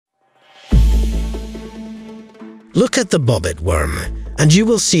Look at the bobbit worm, and you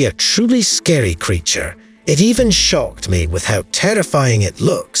will see a truly scary creature. It even shocked me with how terrifying it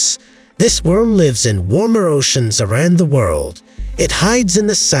looks. This worm lives in warmer oceans around the world. It hides in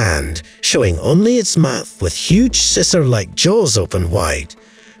the sand, showing only its mouth with huge scissor-like jaws open wide.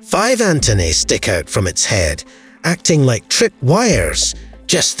 5 antennae stick out from its head, acting like trip wires.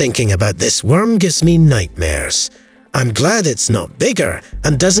 Just thinking about this worm gives me nightmares. I'm glad it's not bigger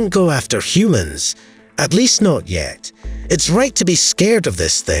and doesn't go after humans. At least not yet. It's right to be scared of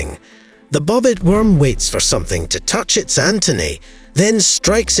this thing. The bobbit worm waits for something to touch its antennae, then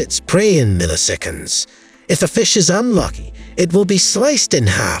strikes its prey in milliseconds. If a fish is unlucky, it will be sliced in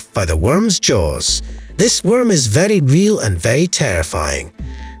half by the worm's jaws. This worm is very real and very terrifying.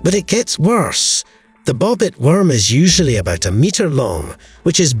 But it gets worse. The bobbit worm is usually about 1 meter long,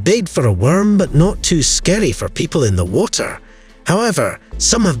 which is big for a worm but not too scary for people in the water. However,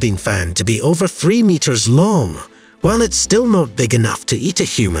 some have been found to be over 3 meters long. While it's still not big enough to eat a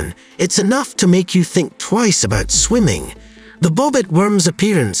human, it's enough to make you think twice about swimming. The bobbit worm's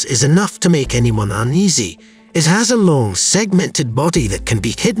appearance is enough to make anyone uneasy. It has a long, segmented body that can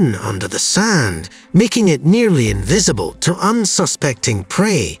be hidden under the sand, making it nearly invisible to unsuspecting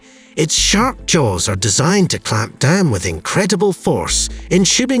prey. Its sharp jaws are designed to clamp down with incredible force,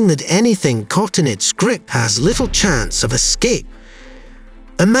 ensuring that anything caught in its grip has little chance of escape.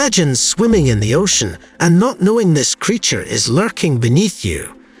 Imagine swimming in the ocean and not knowing this creature is lurking beneath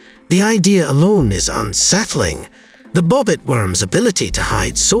you. The idea alone is unsettling. The bobbit worm's ability to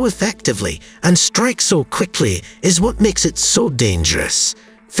hide so effectively and strike so quickly is what makes it so dangerous.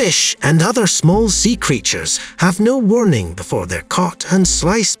 Fish and other small sea creatures have no warning before they're caught and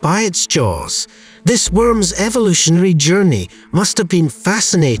sliced by its jaws. This worm's evolutionary journey must have been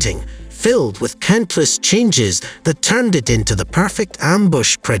fascinating, filled with countless changes that turned it into the perfect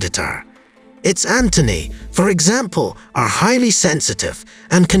ambush predator. Its antennae, for example, are highly sensitive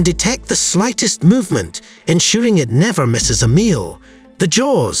and can detect the slightest movement, ensuring it never misses a meal. The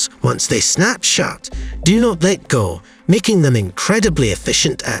jaws, once they snap shut, do not let go, making them incredibly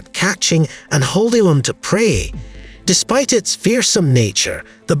efficient at catching and holding on to prey. Despite its fearsome nature,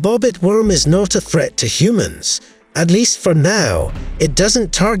 the bobbit worm is not a threat to humans. At least for now, it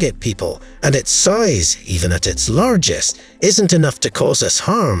doesn't target people, and its size, even at its largest, isn't enough to cause us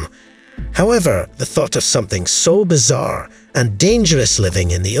harm. However, the thought of something so bizarre and dangerous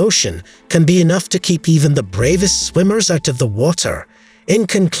living in the ocean can be enough to keep even the bravest swimmers out of the water. In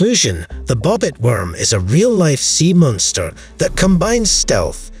conclusion, the bobbit worm is a real-life sea monster that combines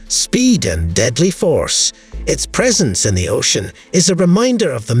stealth, speed, and deadly force. Its presence in the ocean is a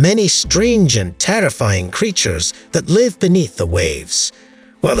reminder of the many strange and terrifying creatures that live beneath the waves.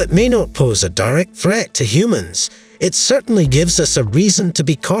 While it may not pose a direct threat to humans, it certainly gives us a reason to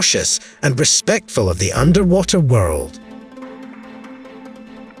be cautious and respectful of the underwater world.